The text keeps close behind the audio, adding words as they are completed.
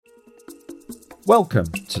Welcome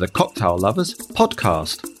to the Cocktail Lovers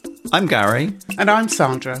podcast. I'm Gary. And I'm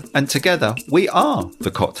Sandra. And together we are the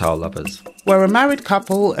Cocktail Lovers. We're a married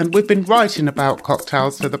couple and we've been writing about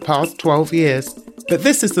cocktails for the past 12 years. But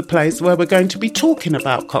this is the place where we're going to be talking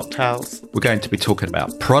about cocktails. We're going to be talking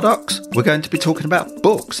about products, we're going to be talking about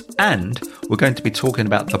books, and we're going to be talking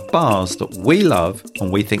about the bars that we love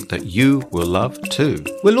and we think that you will love too.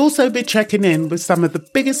 We'll also be checking in with some of the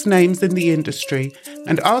biggest names in the industry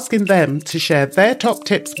and asking them to share their top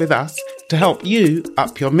tips with us to help you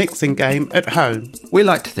up your mixing game at home. We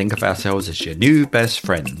like to think of ourselves as your new best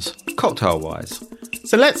friends, cocktail-wise.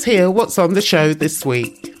 So let's hear what's on the show this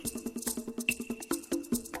week.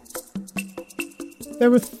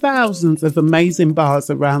 There are thousands of amazing bars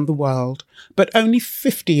around the world, but only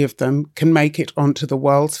 50 of them can make it onto the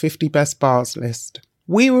world's 50 best bars list.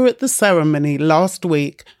 We were at the ceremony last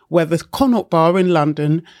week where the Connaught Bar in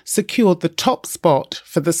London secured the top spot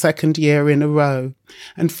for the second year in a row,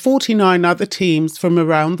 and 49 other teams from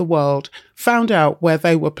around the world found out where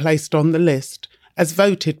they were placed on the list, as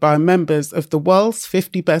voted by members of the World's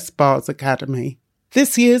 50 Best Bars Academy.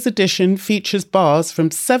 This year's edition features bars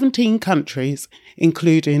from 17 countries,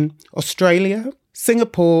 including Australia,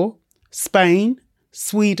 Singapore, Spain,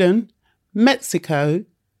 Sweden, Mexico,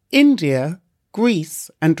 India, Greece,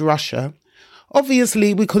 and Russia.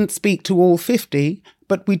 Obviously, we couldn't speak to all 50,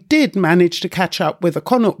 but we did manage to catch up with the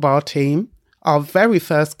Connaught Bar team, our very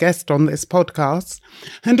first guest on this podcast,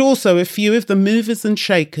 and also a few of the movers and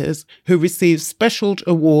shakers who received special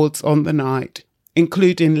awards on the night,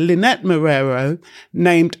 including Lynette Marrero,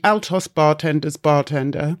 named Altos Bartender's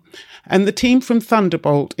Bartender, and the team from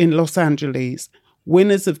Thunderbolt in Los Angeles,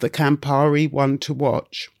 winners of the Campari One to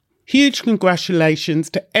Watch. Huge congratulations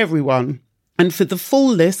to everyone. And for the full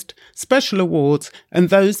list, special awards, and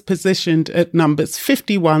those positioned at numbers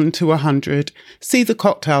 51 to 100, see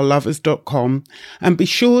thecocktaillovers.com and be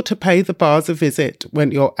sure to pay the bars a visit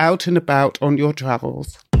when you're out and about on your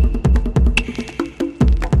travels.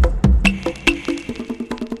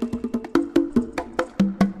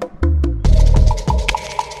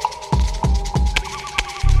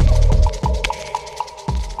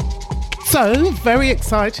 So, very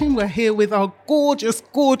exciting. We're here with our gorgeous,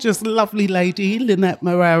 lovely lady, Lynette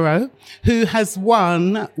Marrero, who has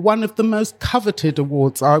won one of the most coveted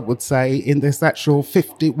awards, I would say, in this actual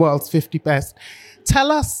World's 50 Best. Tell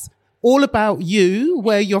us all about you,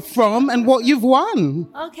 where you're from, and what you've won.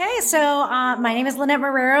 Okay, so my name is Lynette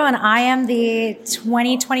Marrero, and I am the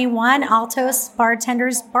 2021 Altos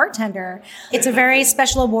Bartender's Bartender. It's a very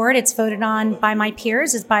special award. It's voted on by my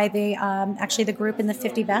peers. It's by the actually the group in the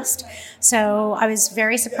 50 Best. So I was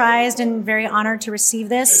very surprised and very honored to receive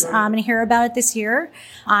this and hear about it this year.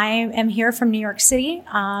 I am here from New York City.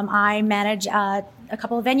 I manage a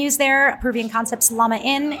couple of venues there, Peruvian Concepts Llama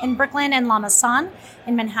Inn in Brooklyn and Llama San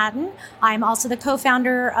in Manhattan. I'm also the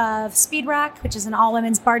co-founder of Speed Rack, which is an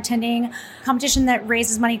all-women's bartending competition that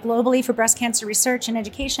raises money globally for breast cancer research and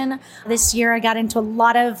education. This year, I got into a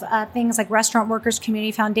lot of things like Restaurant Workers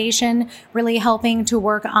Community Foundation, really helping to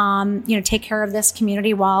work on, take care of this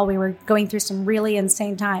community while we were going through some really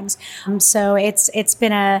insane times. So it's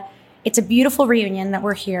a beautiful reunion that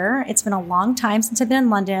we're here. It's been a long time since I've been in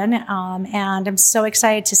London, and I'm so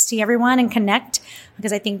excited to see everyone and connect,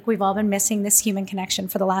 because I think we've all been missing this human connection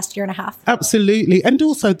for the last year and a half. Absolutely. And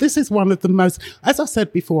also, this is one of the most, as I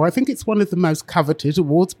said before, I think it's one of the most coveted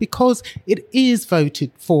awards because it is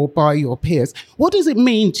voted for by your peers. What does it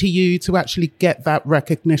mean to you to actually get that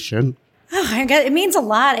recognition? Oh, it means a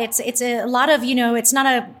lot. It's a lot of, it's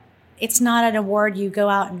not an award you go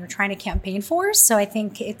out and you're trying to campaign for. So I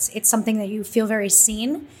think it's something that you feel very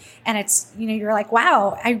seen, and it's, you're like,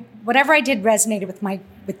 wow, whatever I did resonated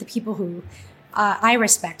with the people who I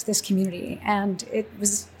respect, this community, and it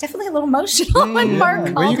was definitely a little emotional when Mark called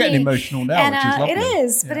me. Well, you're getting emotional now, and, which is lovely. It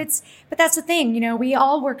is, but that's the thing. We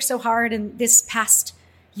all work so hard, and this past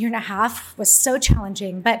year and a half was so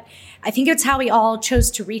challenging, but I think it's how we all chose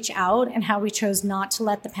to reach out and how we chose not to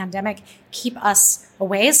let the pandemic keep us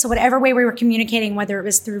away. So whatever way we were communicating, whether it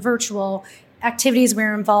was through virtual activities we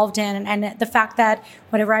were involved in, and the fact that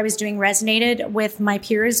whatever I was doing resonated with my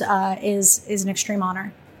peers is an extreme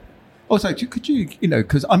honor. Also, could you,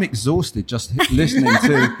 because I'm exhausted just listening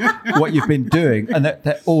to what you've been doing, and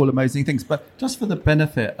they're all amazing things. But just for the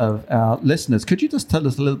benefit of our listeners, could you just tell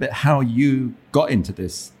us a little bit how you got into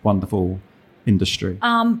this wonderful industry?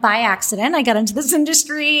 By accident, I got into this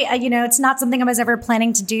industry. It's not something I was ever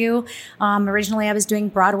planning to do. Originally, I was doing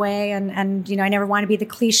Broadway, and I never wanted to be the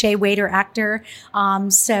cliche waiter actor.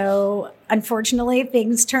 So unfortunately,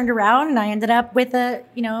 things turned around, and I ended up with a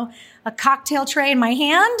cocktail tray in my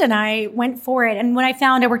hand, and I went for it. And when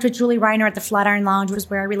I worked with Julie Reiner at the Flatiron Lounge, was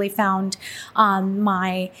where I really found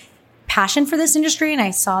my passion for this industry, and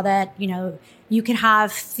I saw that you could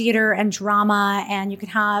have theater and drama, and you could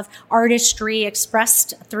have artistry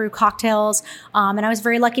expressed through cocktails. And I was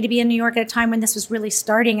very lucky to be in New York at a time when this was really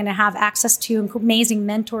starting, and to have access to amazing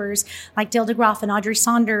mentors like Dale DeGroff and Audrey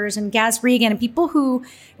Saunders and Gaz Regan, and people who,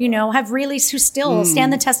 who still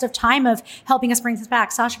stand the test of time of helping us bring this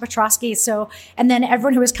back. Sasha Petrosky. And then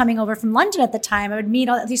everyone who was coming over from London at the time, I would meet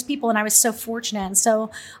all these people, and I was so fortunate. And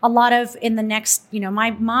so a lot of in the next,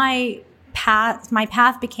 my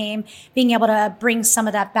path became being able to bring some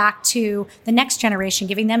of that back to the next generation,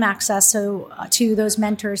 giving them access to those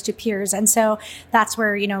mentors, to peers. And so that's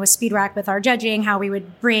where, with Speed Rack, with our judging, how we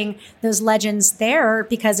would bring those legends there,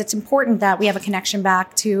 because it's important that we have a connection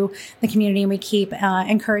back to the community, and we keep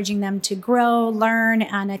encouraging them to grow, learn.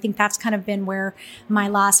 And I think that's kind of been where my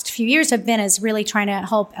last few years have been, is really trying to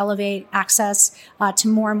help elevate access to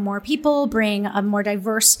more and more people, bring a more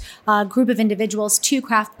diverse group of individuals to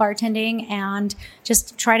craft bartending, and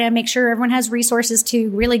just try to make sure everyone has resources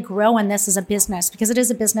to really grow in this as a business, because it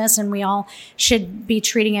is a business and we all should be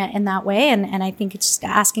treating it in that way. And I think it's just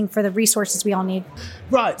asking for the resources we all need.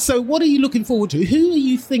 Right. So what are you looking forward to? Who are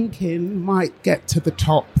you thinking might get to the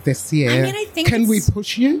top this year? I think can we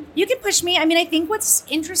push you? You can push me. I think what's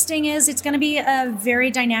interesting is it's going to be a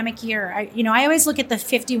very dynamic year. I always look at the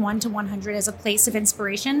 51 to 100 as a place of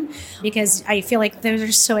inspiration, because I feel like those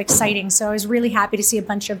are so exciting. So I was really happy to see a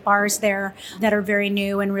bunch of bars there that are very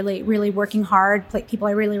new and really, really working hard, people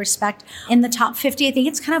I really respect. In the top 50, I think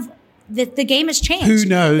it's kind of the game has changed. Who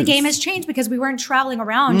knows? The game has changed because we weren't traveling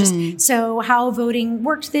around. So how voting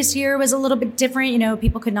worked this year was a little bit different.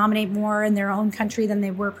 People could nominate more in their own country than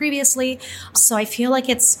they were previously. So I feel like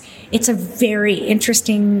it's a very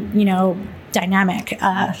interesting, dynamic.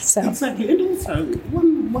 Exactly. And also,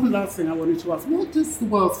 one last thing I wanted to ask, what does the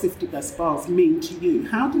world's 50 best bars mean to you?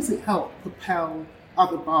 How does it help propel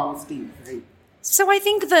other bars, do you think? So I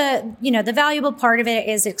think the valuable part of it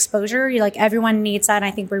is exposure. Everyone needs that. And I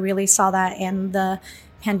think we really saw that in the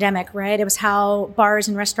pandemic, right? It was how bars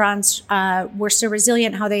and restaurants were so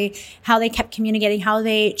resilient, how they kept communicating, how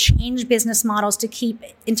they changed business models to keep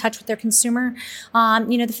in touch with their consumer.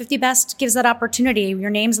 The 50 Best gives that opportunity.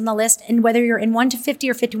 Your name's on the list, and whether you're in 1 to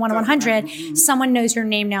 50 or 51 to 100, someone knows your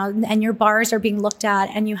name now, and your bars are being looked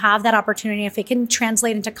at, and you have that opportunity. If it can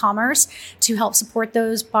translate into commerce to help support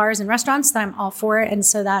those bars and restaurants, then I'm all for it. And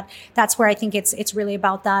so that's where I think it's really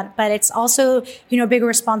about that. But it's also, a bigger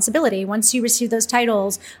responsibility. Once you receive those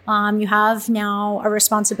titles, you have now a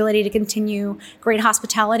responsibility to continue great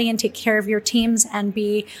hospitality and take care of your teams and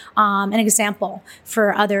be an example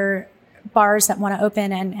for other bars that want to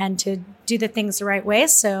open and to do the things the right way.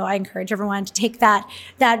 So I encourage everyone to take that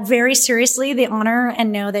very seriously, the honor,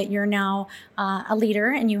 and know that you're now a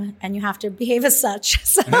leader and you have to behave as such.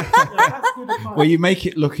 So. Well, you make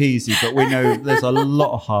it look easy, but we know there's a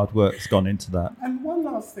lot of hard work that's gone into that. And one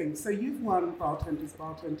last thing. So you've won Bartender's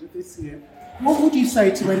Bartender this year. What would you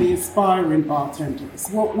say to any aspiring bartenders?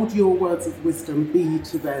 What would your words of wisdom be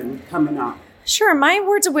to them coming up? Sure. My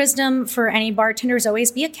words of wisdom for any bartender is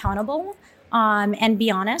always be accountable. And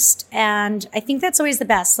be honest. And I think that's always the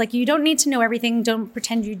best. You don't need to know everything. Don't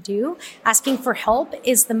pretend you do. Asking for help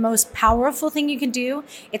is the most powerful thing you can do.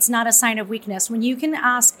 It's not a sign of weakness. When you can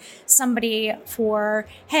ask somebody for,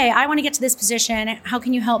 hey, I want to get to this position. How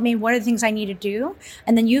can you help me? What are the things I need to do?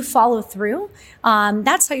 And then you follow through.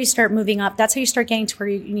 That's how you start moving up. That's how you start getting to where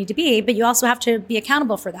you need to be. But you also have to be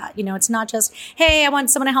accountable for that. It's not just, hey, I want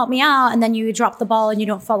someone to help me out. And then you drop the ball and you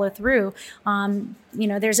don't follow through.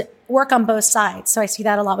 There's work on both sides. So I see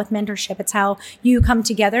that a lot with mentorship. It's how you come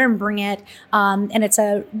together and bring it. And it's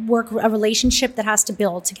a relationship that has to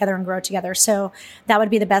build together and grow together. So that would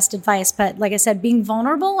be the best advice. But like I said, being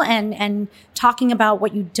vulnerable and talking about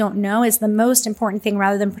what you don't know is the most important thing,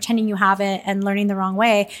 rather than pretending you have it and learning the wrong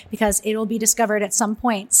way, because it will be discovered at some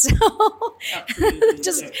point. So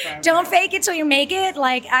just don't fake it till you make it.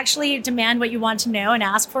 Actually demand what you want to know and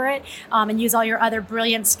ask for it, and use all your other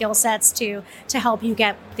brilliant skill sets to help you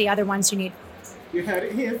get the other ones you need. You heard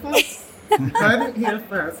it here first. Heard it here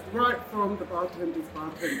first, right from the Bartender's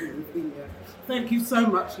Bartender of the Year. Thank you so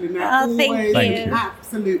much, Lynette. Always an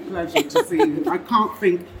absolute pleasure to see you. I can't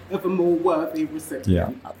think of a more worthy recipient.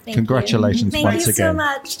 Yeah. Congratulations once again. Thank you so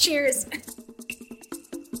much. Cheers.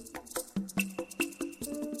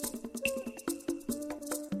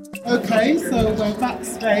 Okay, so we're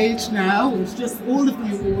backstage now. It's just all of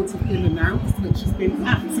the awards have been announced, which has been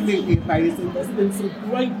absolutely amazing. There's been some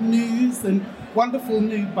great news and wonderful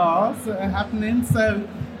new bars that are happening. So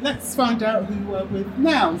let's find out who we're with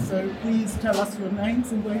now. So please tell us your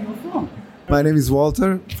names and where you're from. My name is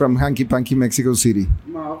Walter from Hanky Panky, Mexico City.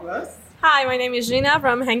 Marvelous. Hi, my name is Gina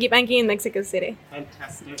from Hanky Panky in Mexico City.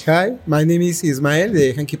 Fantastic. Hi, my name is Ismael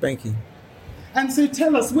de Hanky Panky. And so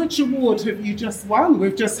tell us, which award have you just won?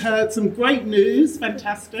 We've just heard some great news.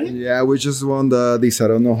 Fantastic. Yeah, we just won the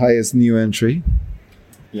Disaronno highest new entry,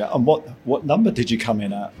 Yeah, and what number did you come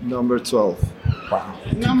in at? number 12. Wow.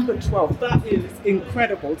 Number 12, that is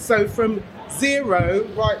incredible. So from 0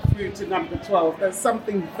 right through to number 12, there's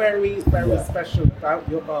something very, very special about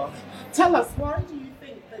your bar. Tell us, why do you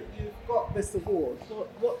think that you've got this award?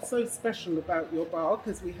 What's so special about your bar?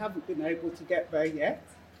 Because we haven't been able to get there yet.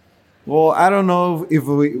 Well, I don't know if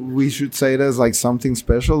we should say it as like something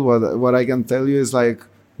special. What I can tell you is like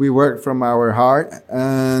we work from our heart,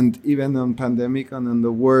 and even on pandemic and in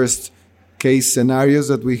the worst case scenarios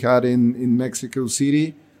that we had in Mexico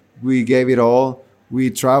City, we gave it all. We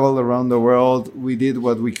traveled around the world. We did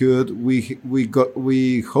what we could. We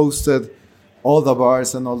hosted all the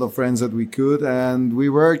bars and all the friends that we could, and we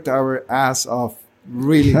worked our ass off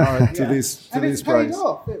really hard to this prize.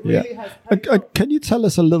 Off. It really has paid off. Can you tell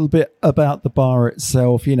us a little bit about the bar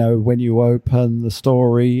itself? You know, when you open, the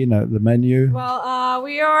story, you know, the menu. Well,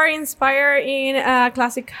 we are inspired in a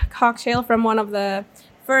classic cocktail from one of the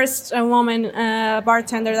first woman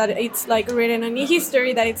bartender that it's like written in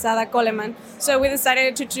history, that it's Ada Coleman. So we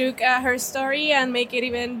decided to take her story and make it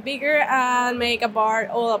even bigger and make a bar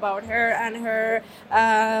all about her and her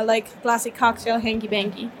like classic cocktail Hanky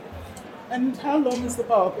Panky. And how long has the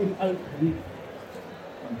bar been open?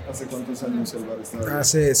 ¿Hace cuántos años el bar está?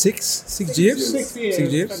 Hace six years. 6 years.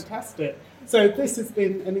 6 years. Fantastic. So this has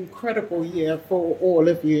been an incredible year for all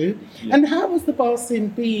of you. Yeah. And how has the bar scene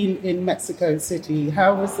been in Mexico City?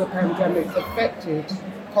 How has the pandemic affected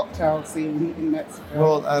cocktail scene in Mexico?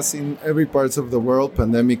 Well, as in every part of the world,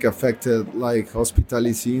 pandemic affected like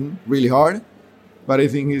hospitality scene really hard. But I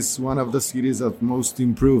think it's one of the cities that most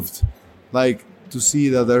improved. Like to see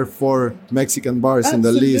that there are 4 Mexican bars in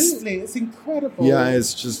the list. Absolutely, it's incredible. Yeah,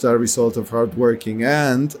 it's just a result of hard working,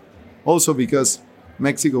 and also because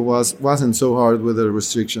Mexico wasn't so hard with the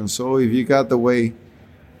restrictions. So if you got the way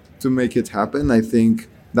to make it happen, I think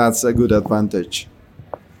that's a good advantage.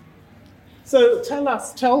 So tell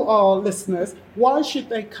our listeners, why should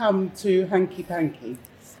they come to Hanky Panky?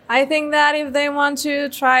 I think that if they want to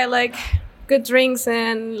try like good drinks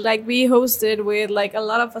and like be hosted with like a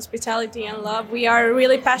lot of hospitality and love, we are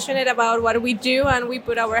really passionate about what we do, and we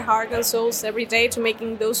put our heart and souls every day to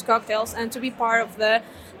making those cocktails and to be part of the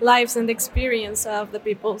lives and experience of the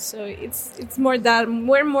people. So it's more that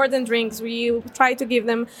we're more than drinks. We try to give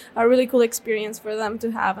them a really cool experience for them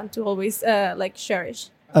to have and to always like cherish.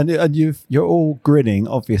 And you're all grinning,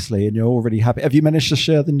 obviously, and you're already happy. Have you managed to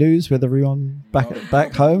share the news with everyone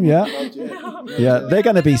back home? Yeah, yeah. They're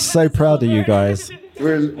going to be so proud of you guys.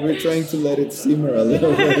 We're trying to let it simmer a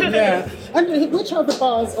little bit. Yeah. And which other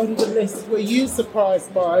bars on the list were you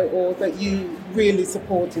surprised by, or that you really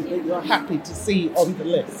supported, that you're happy to see on the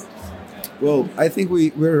list? Well, I think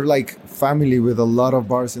we're like family with a lot of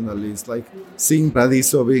bars in the list. Like seeing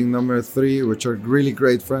Paradiso being number 3, which are really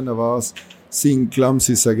great friend of ours. Seeing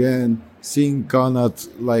Clumsy's again, seeing Connaught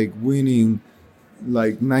like winning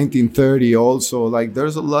like 1930 also. Like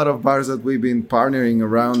there's a lot of bars that we've been partnering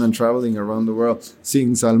around and traveling around the world.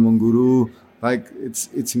 Seeing Salmon Guru, like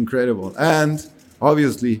it's incredible. And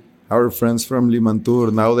obviously our friends from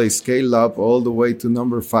Limantur, now they scale up all the way to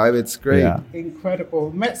number 5. It's great. Yeah.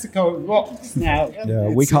 Incredible. Mexico rocks now. Yeah,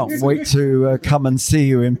 we can't wait to come and see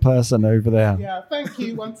you in person over there. Yeah, thank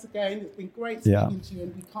you once again. It's been great speaking to you,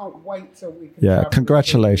 and we can't wait till we can. Yeah,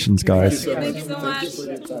 congratulations, guys. Thank you so much.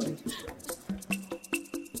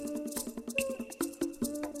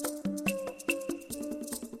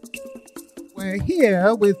 We're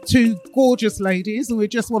here with 2 gorgeous ladies, and we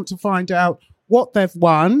just want to find out what they've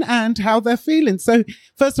won and how they're feeling. So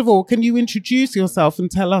first of all, can you introduce yourself and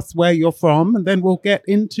tell us where you're from, and then we'll get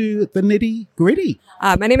into the nitty gritty.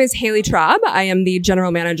 My name is Haley Traub. I am the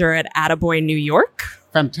general manager at Attaboy New York.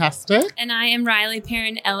 Fantastic. And I am Riley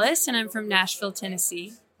Perrin Ellis, and I'm from Nashville,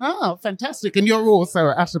 Tennessee. Oh, fantastic. And you're also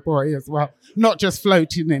at Attaboy as well, not just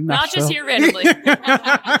floating in Nashville. Not just here randomly.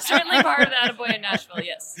 Certainly part of the Attaboy in Nashville,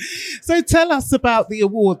 yes. So tell us about the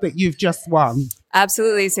award that you've just won.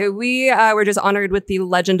 Absolutely. So we were just honored with the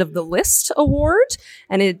Legend of the List award,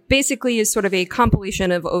 and it basically is sort of a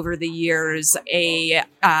compilation of over the years a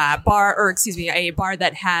bar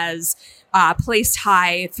that has placed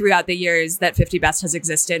high throughout the years that 50 Best has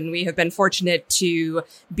existed. And we have been fortunate to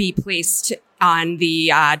be placed on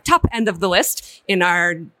the top end of the list in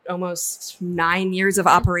our almost 9 years of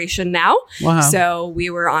operation now. Wow. So we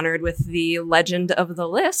were honored with the Legend of the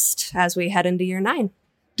List as we head into year 9.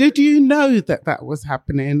 Did you know that was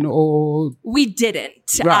happening, or? We didn't.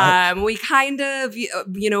 Right. We kind of,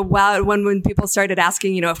 when people started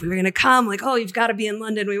asking, if we were going to come, like, oh, you've got to be in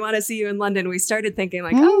London. We want to see you in London. We started thinking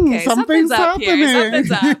like, okay, something's up here. Something's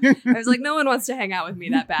up. I was like, no one wants to hang out with me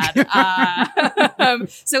that bad.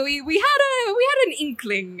 So we had an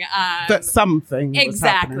inkling that something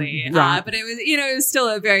exactly. Was right. But it was, it was still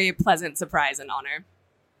a very pleasant surprise and honor.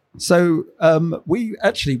 So we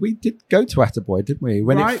did go to Attaboy, didn't we?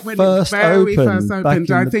 When it first very opened, first back opened.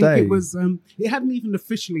 in I the think day. it was. It hadn't even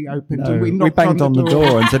officially opened. No, And we banged on the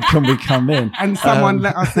door and said, "Can we come in?" And someone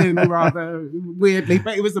let us in rather weirdly,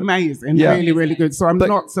 but it was amazing. Yeah. Really, really good. So I'm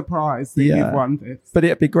not surprised that you've won this. But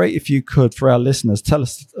it'd be great if you could, for our listeners, tell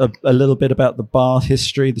us a little bit about the bar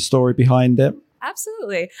history, the story behind it.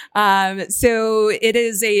 Absolutely. So it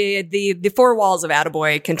is the four walls of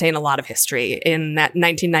Attaboy contain a lot of history. In that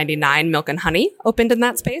 1999, Milk and Honey opened in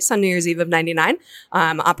that space on New Year's Eve of 99.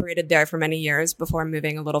 Operated there for many years before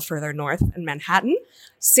moving a little further north in Manhattan.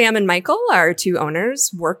 Sam and Michael, our two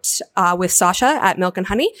owners, worked with Sasha at Milk and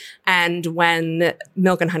Honey. And when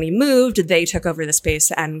Milk and Honey moved, they took over the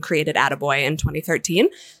space and created Attaboy in 2013.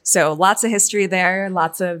 So lots of history there.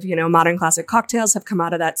 Lots of, modern classic cocktails have come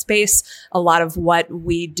out of that space. A lot of what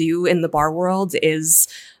we do in the bar world is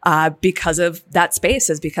because of that space,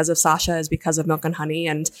 is because of Sasha, is because of Milk and Honey.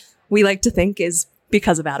 And we like to think is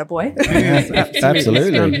because of Attaboy. Yes,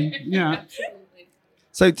 absolutely. Yeah.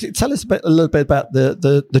 So tell us a little bit about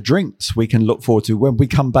the drinks we can look forward to when we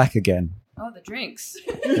come back again. Oh, the drinks.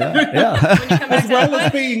 Yeah. When you come back to well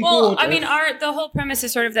as Attaboy. being Well, gorgeous. I mean, the whole premise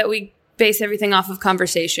is sort of that we base everything off of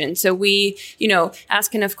conversation. So we,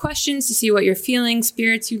 ask enough questions to see what you're feeling,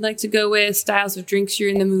 spirits you'd like to go with, styles of drinks you're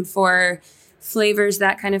in the mood for, flavors,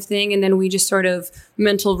 that kind of thing. And then we just sort of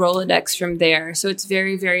mental Rolodex from there. So it's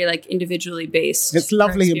very, very individually based. It's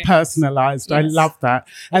lovely and personalized. Yes. I love that.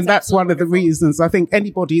 And that's one of the reasons I think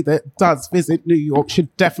anybody that does visit New York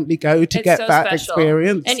should definitely go to get so that special.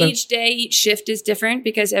 experience. And So- each day, each shift is different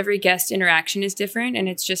because every guest interaction is different. And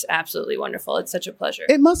it's just absolutely wonderful. It's such a pleasure.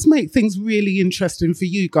 It must make things really interesting for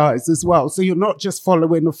you guys as well. So you're not just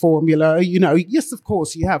following a formula. Yes, of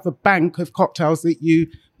course, you have a bank of cocktails that you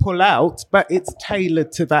pull out, but it's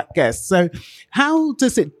tailored to that guest. So how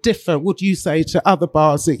does it differ, would you say, to other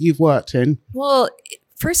bars that you've worked in? Well,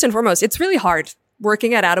 first and foremost, it's really hard.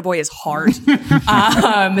 Working at Attaboy is hard.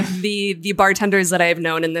 The bartenders that I've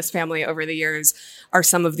known in this family over the years are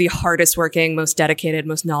some of the hardest working, most dedicated,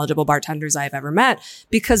 most knowledgeable bartenders I've ever met,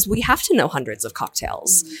 because we have to know hundreds of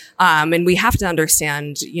cocktails. And we have to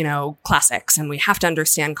understand, classics, and we have to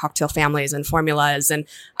understand cocktail families and formulas. And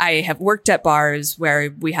I have worked at bars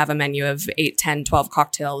where we have a menu of 8, 10, 12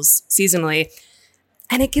 cocktails seasonally,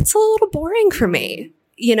 and it gets a little boring for me.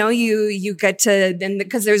 You get to, then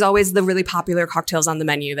because there's always the really popular cocktails on the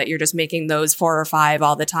menu that you're just making those 4 or 5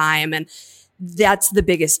 all the time. And that's the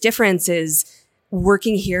biggest difference. Is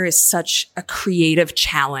working here is such a creative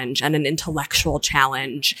challenge and an intellectual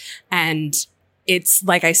challenge. And it's,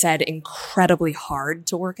 like I said, incredibly hard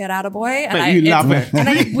to work at Attaboy. But you love it.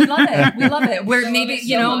 And we love it. We love it. We're maybe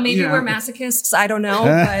we're masochists. I don't know.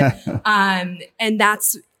 But, and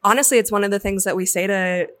that's honestly, it's one of the things that we say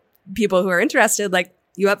to people who are interested, like,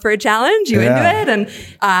 you up for a challenge? You into it?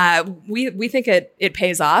 And we think it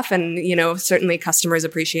pays off, and certainly customers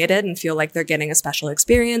appreciate it and feel like they're getting a special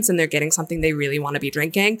experience and they're getting something they really want to be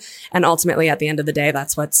drinking. And ultimately, at the end of the day,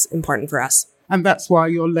 that's what's important for us. And that's why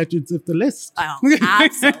you're legends of the list. Oh,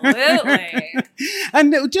 absolutely.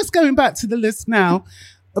 And just going back to the list now,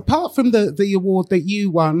 apart from the award that you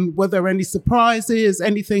won, were there any surprises,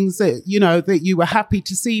 any things that, that you were happy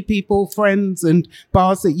to see, people, friends, and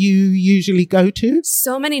bars that you usually go to?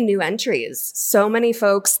 So many new entries, so many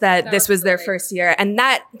folks that this was their first year. And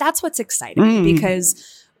that's what's exciting,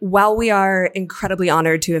 because while we are incredibly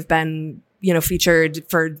honored to have been, featured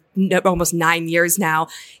for almost 9 years now,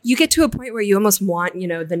 you get to a point where you almost want,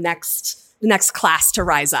 the next class to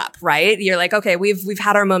rise up, right? You're like, okay, we've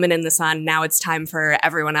had our moment in the sun. Now it's time for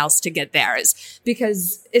everyone else to get theirs.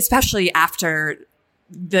 Because especially after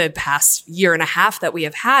the past year and a half that we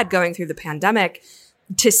have had going through the pandemic,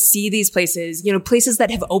 to see these places, places that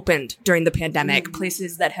have opened during the pandemic,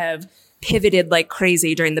 places that have pivoted like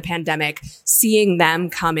crazy during the pandemic, seeing them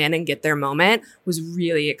come in and get their moment was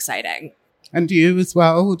really exciting. And you as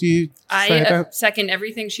well? Do you I second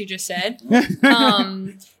everything she just said.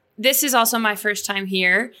 This is also my first time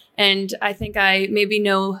here, and I think I maybe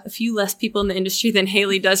know a few less people in the industry than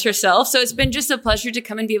Haley does herself. So it's been just a pleasure to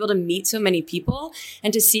come and be able to meet so many people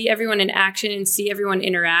and to see everyone in action and see everyone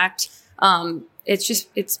interact.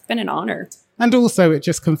 It's been an honor. And also it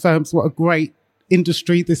just confirms what a great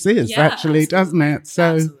industry this is, actually, doesn't it?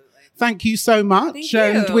 So thank you so much.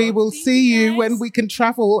 And we will see you when we can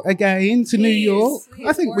travel again to New York.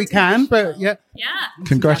 I think we can, but yeah.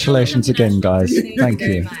 Congratulations again, guys. Thank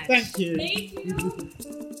you. Thank you.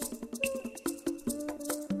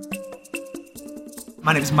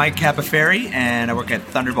 My name is Mike Capaferri, and I work at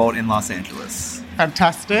Thunderbolt in Los Angeles.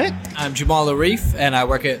 Fantastic. I'm Jamal Arif, and I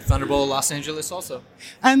work at Thunderbolt Los Angeles also.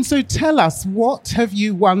 And so tell us, what have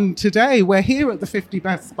you won today? We're here at the 50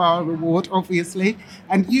 Best Bar Award, obviously,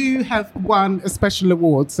 and you have won a special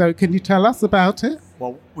award. So can you tell us about it?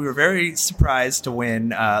 Well, we were very surprised to win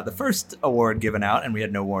the first award given out, and we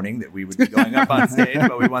had no warning that we would be going up on stage,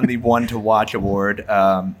 but we won the One to Watch award.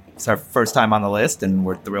 It's our first time on the list, and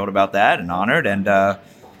we're thrilled about that and honored, and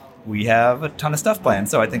we have a ton of stuff planned,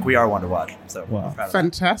 so I think we are one to watch. So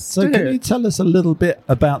fantastic. So can you tell us a little bit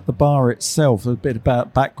about the bar itself, a bit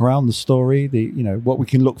about background, the story, what we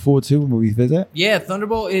can look forward to when we visit? Yeah,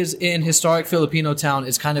 Thunderbolt is in historic Filipino town.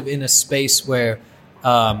 It's kind of in a space where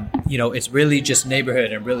it's really just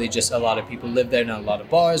neighborhood and really just a lot of people live there, not a lot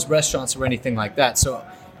of bars, restaurants, or anything like that. So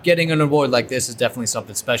getting an award like this is definitely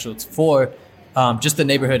something special. It's for just the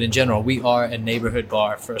neighborhood in general. We are a neighborhood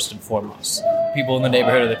bar first and foremost. People in the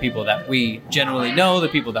neighborhood are the people that we generally know, the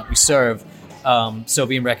people that we serve. So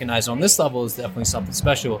being recognized on this level is definitely something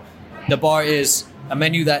special. The bar is a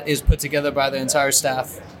menu that is put together by the entire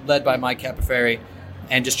staff, led by Mike Capaferri,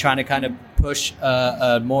 and just trying to kind of push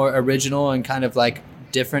a more original and kind of like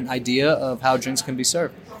different idea of how drinks can be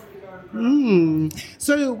served.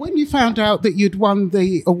 So when you found out that you'd won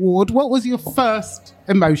the award, what was your first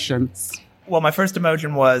emotions? Well, my first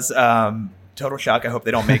emotion was total shock. I hope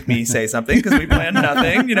they don't make me say something because we planned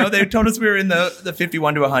nothing. They told us we were in the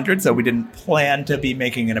 51 to 100, so we didn't plan to be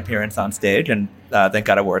making an appearance on stage. And thank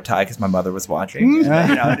God I wore a tie because my mother was watching. And,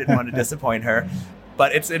 I didn't want to disappoint her.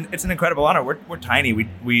 But it's an incredible honor. We're tiny.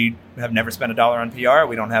 We have never spent $1 on PR.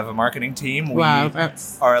 We don't have a marketing team. We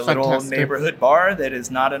that's are a little fantastic. neighborhood bar that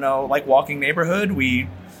is not in a walking neighborhood. We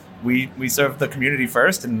serve the community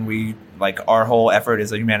first, and our whole effort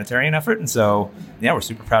is a humanitarian effort. And so, we're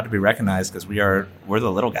super proud to be recognized because we're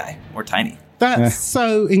the little guy. We're tiny. That's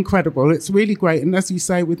so incredible. It's really great. And as you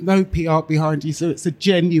say, with no PR behind you, so it's a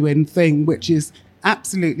genuine thing, which is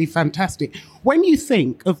absolutely fantastic. When you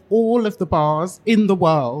think of all of the bars in the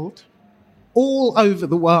world, all over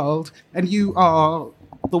the world, and you are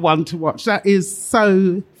the one to watch, that is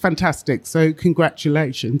so fantastic. So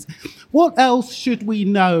congratulations. What else should we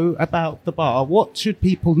know about the bar? What should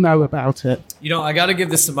people know about it? I got to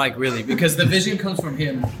give this to Mike, really, because the vision comes from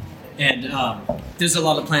him. And there's a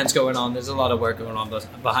lot of plans going on. There's a lot of work going on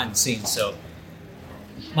behind the scenes. So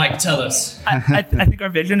Mike, tell us. I think our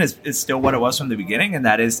vision is still what it was from the beginning, and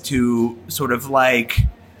that is to sort of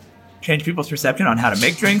change people's perception on how to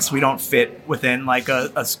make drinks. We don't fit within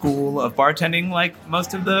a school of bartending like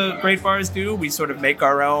most of the great bars do. We sort of make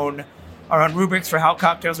our own rubrics for how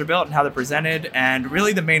cocktails are built and how they're presented, and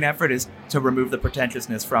really the main effort is to remove the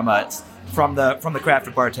pretentiousness from the craft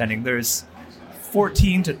of bartending. There's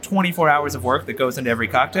 14 to 24 hours of work that goes into every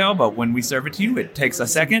cocktail, but when we serve it to you, it takes a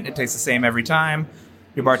second. It tastes the same every time.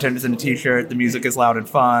 Your bartender's in a t-shirt. The music is loud and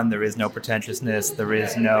fun. There is no pretentiousness. There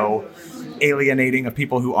is no alienating of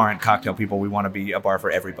people who aren't cocktail people. We want to be a bar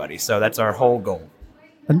for everybody. So that's our whole goal.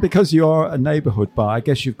 And because you are a neighborhood bar, I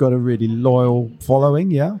guess you've got a really loyal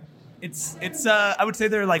following, yeah? It's I would say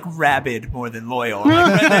they're rabid more than loyal.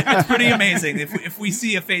 It's pretty amazing. If we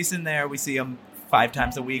see a face in there, we see them 5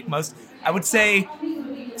 times a week. I would say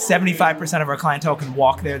 75% of our clientele can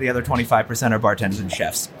walk there. The other 25% are bartenders and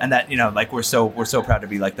chefs. And that, we're so proud to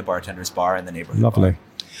be the bartender's bar in the neighborhood. Lovely.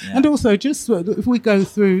 Yeah. And also, just if we go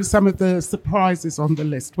through some of the surprises on the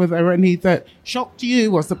list, were there any that shocked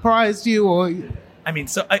you or surprised you? Or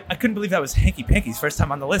I couldn't believe that was Hanky Panky's first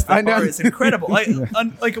time on the list. That bar is incredible.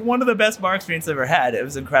 One of the best bar experiences I've ever had. It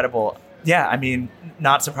was incredible. Yeah,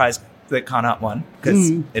 not surprised that Connaught won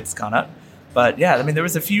because it's Connaught. But yeah, there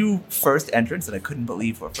was a few first entrants that I couldn't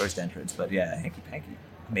believe were first entrants. But yeah, Hanky Panky,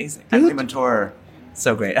 amazing. Anthony Montour,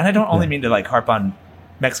 so great. And I don't only mean to harp on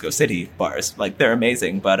Mexico City bars. They're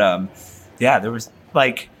amazing. But there was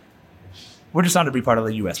we're just honored to be part of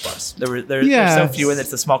the U.S. bars. There's so few, and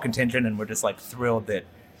it's a small contingent, and we're just thrilled that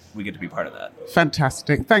we get to be part of that.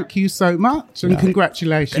 Fantastic. Thank you so much, and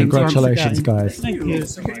congratulations. Congratulations, guys. Thank you.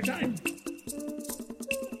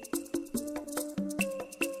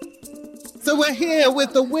 So we're here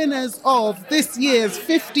with the winners of this year's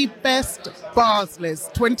 50 Best Bars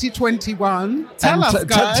List 2021. Tell us,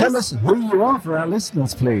 guys. Tell us who you are for our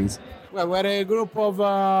listeners, please. Well, we're a group of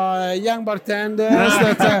young bartenders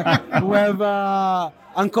that who have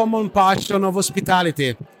uncommon passion of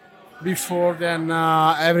hospitality before than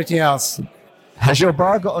everything else. Has your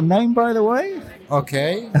bar got a name, by the way?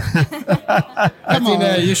 Okay. I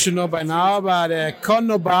think you should know by now, but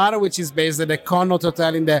Connaught Bar, which is based at the Connaught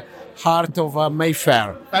Hotel in the heart of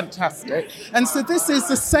Mayfair. Fantastic. And so this is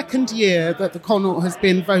the second year that the Connaught has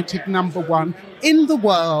been voted number 1 in the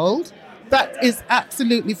world. That is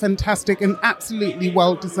absolutely fantastic and absolutely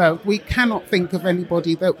well-deserved. We cannot think of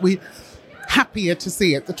anybody that we're happier to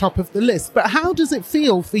see at the top of the list. But how does it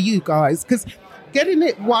feel for you guys? Because getting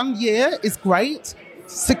it 1 year is great.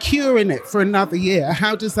 Securing it for another year,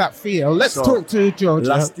 how does that feel? Let's talk to Georgia.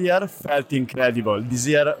 Last year felt incredible. This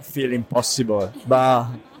year feel impossible. But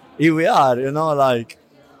here we are, like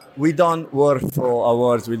we don't work for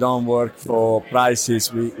awards, we don't work for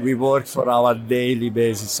prizes, we work for our daily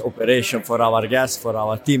basis operation, for our guests, for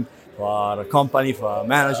our team, for our company, for our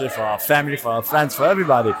manager, for our family, for our friends, for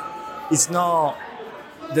everybody. There's no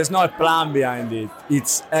plan behind it.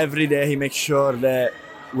 It's every day he makes sure that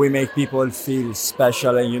we make people feel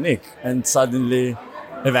special and unique, and suddenly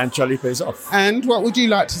eventually pays off. And what would you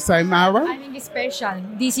like to say, Maura? I think it's special.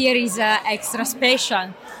 This year is extra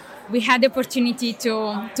special. We had the opportunity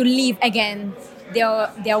to live again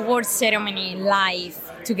the award ceremony live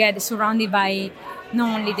together, surrounded by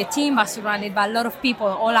not only the team, but surrounded by a lot of people,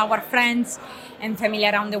 all our friends and family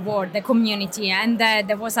around the world, the community. And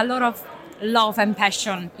there was a lot of love and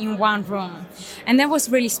passion in one room. And that was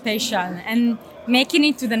really special. And making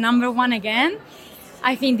it to the number 1 again,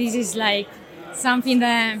 I think this is like something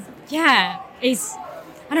that, is,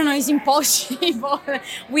 I don't know, it's impossible.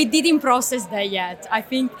 We didn't process that yet. I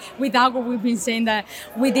think with Ago, we've been saying that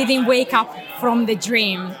we didn't wake up from the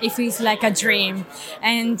dream. It feels like a dream.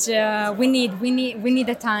 And we need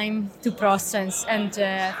the time to process. And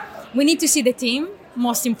we need to see the team,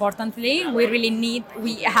 most importantly.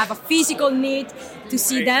 We have a physical need to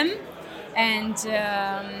see them. And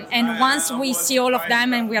once we see all of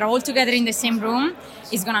them and we are all together in the same room,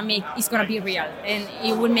 it's gonna be real, and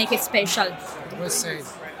it will make it special.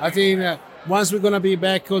 I think once we're gonna be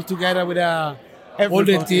back all together with all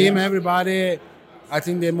the team, everybody, I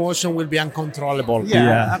think the emotion will be uncontrollable.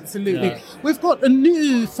 Yeah, absolutely. Yeah. We've got a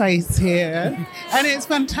new face here, and it's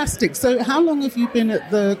fantastic. So, how long have you been at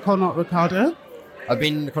the Connaught, Ricardo? I've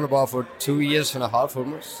been in the Connaught Bar for 2 years and a half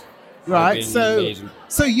almost. Right,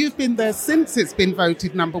 so you've been there since it's been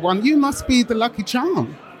voted number 1. You must be the lucky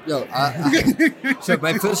charm. No, so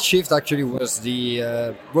my first shift actually was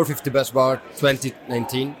the World 50 Best Bar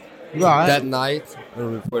 2019. Right. That night,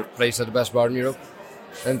 when we were placed at the best bar in Europe.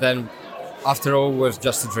 And then after all was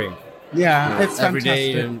just a dream. Yeah, it's every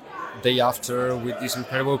fantastic. Day and day after with these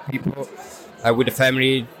incredible people, with the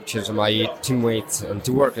family, which is my teammates and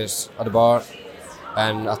two workers at the bar,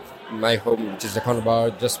 and at my home, which is the Connaught Bar.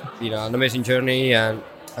 Just been an amazing journey, and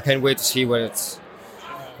I can't wait to see what's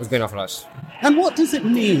going on for us. And what does it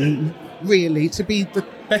mean, really, to be the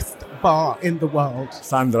best bar in the world?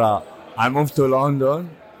 Sandra, I moved to London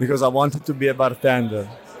because I wanted to be a bartender.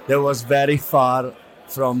 That was very far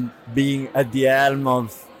from being at the helm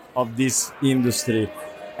of this industry.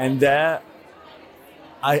 And there,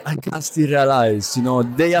 I can still realize,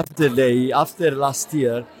 day after day, after last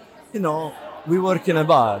year, we work in a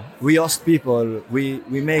bar, we host people, we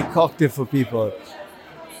make cocktails for people.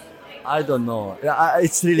 I don't know.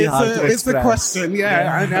 It's really hard to express. It's a question,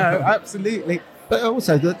 yeah, I know, absolutely. But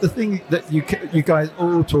also, the thing that you guys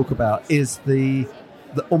all talk about is the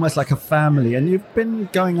almost like a family. And you've been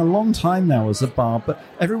going a long time now as a bar, but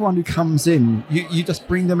everyone who comes in, you just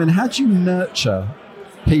bring them in. How do you nurture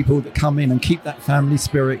people that come in and keep that family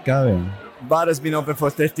spirit going? Bar has been open for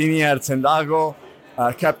 13 years, and Ago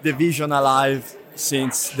kept the vision alive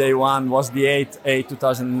since day one. Was the 8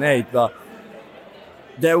 2008, but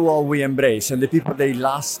that's what we embrace. And the people, they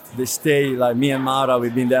last, they stay. Like me and Maura,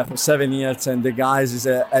 we've been there for 7 years, and the guys is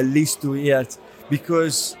at least 2 years,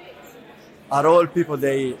 because are all people,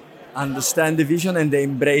 they understand the vision and they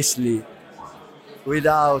embrace it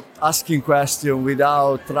without asking questions,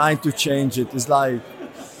 without trying to change it. It's like,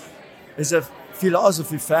 it's a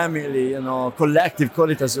philosophy, family, collective, call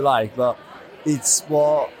it as you like, but it's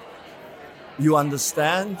what you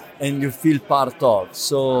understand and you feel part of.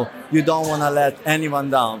 So you don't want to let anyone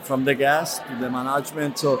down, from the guests to the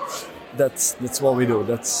management. So that's what we do.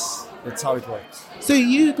 That's how it works. So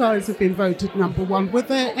you guys have been voted number one. Were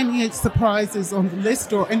there any surprises on the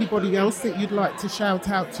list or anybody else that you'd like to shout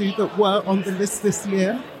out to that were on the list this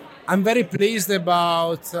year? I'm very pleased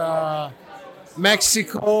about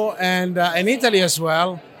Mexico and Italy as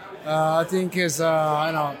well. I think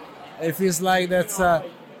it feels like that's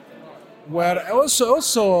where also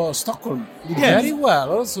Stockholm did very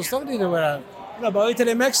well. Also Stockholm did well. About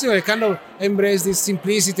Italy and Mexico, they kind of embrace this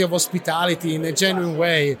simplicity of hospitality in a genuine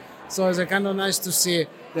way. So it's kind of nice to see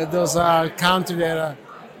that those are countries that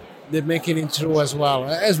they're making it true as well,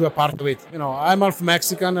 as we're part of it. I'm half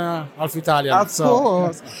Mexican, half Italian. Of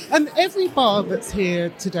course. And every bar that's here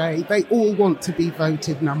today, they all want to be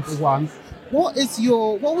voted number one. What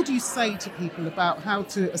would you say to people about how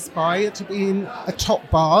to aspire to being a top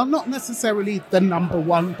bar? Not necessarily the number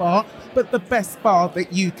one bar, but the best bar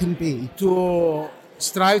that you can be. To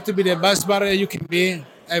strive to be the best bar that you can be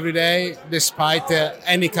every day, despite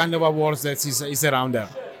any kind of awards that is around there.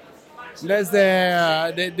 That's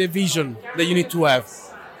the vision that you need to have.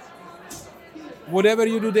 Whatever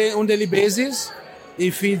you do on a daily basis,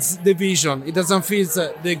 it feeds the vision. It doesn't feed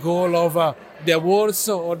the goal of the awards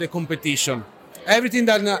or the competition. Everything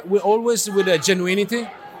done always with a genuinity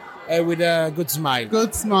and with a good smile.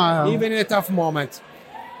 Good smile. Even in a tough moment.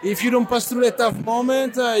 If you don't pass through a tough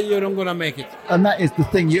moment, you're not going to make it. And that is the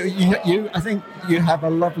thing. I think you have a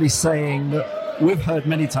lovely saying that we've heard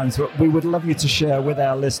many times, but we would love you to share with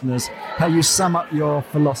our listeners how you sum up your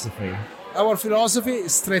philosophy. Our philosophy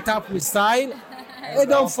is straight up with style. And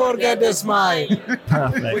don't forget the smile.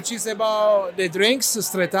 Perfect. Which is about the drinks,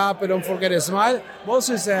 straight up, and don't forget the smile.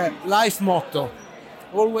 Also, it's a life motto.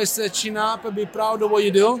 Always chin up, be proud of what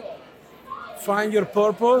you do. Find your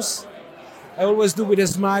purpose. I always do with a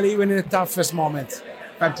smile, even in the toughest moment.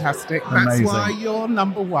 Fantastic. Amazing. That's why you're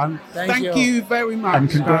number one. Thank you very much. And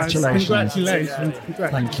congratulations. Congratulations.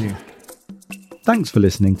 Thank you. Thanks for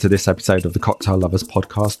listening to this episode of the Cocktail Lovers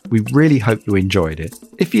podcast. We really hope you enjoyed it.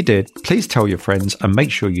 If you did, please tell your friends and make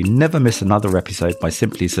sure you never miss another episode by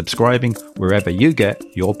simply subscribing wherever you get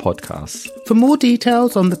your podcasts. For more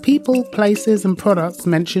details on the people, places and products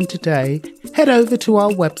mentioned today, head over to our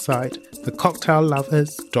website,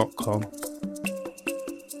 thecocktaillovers.com.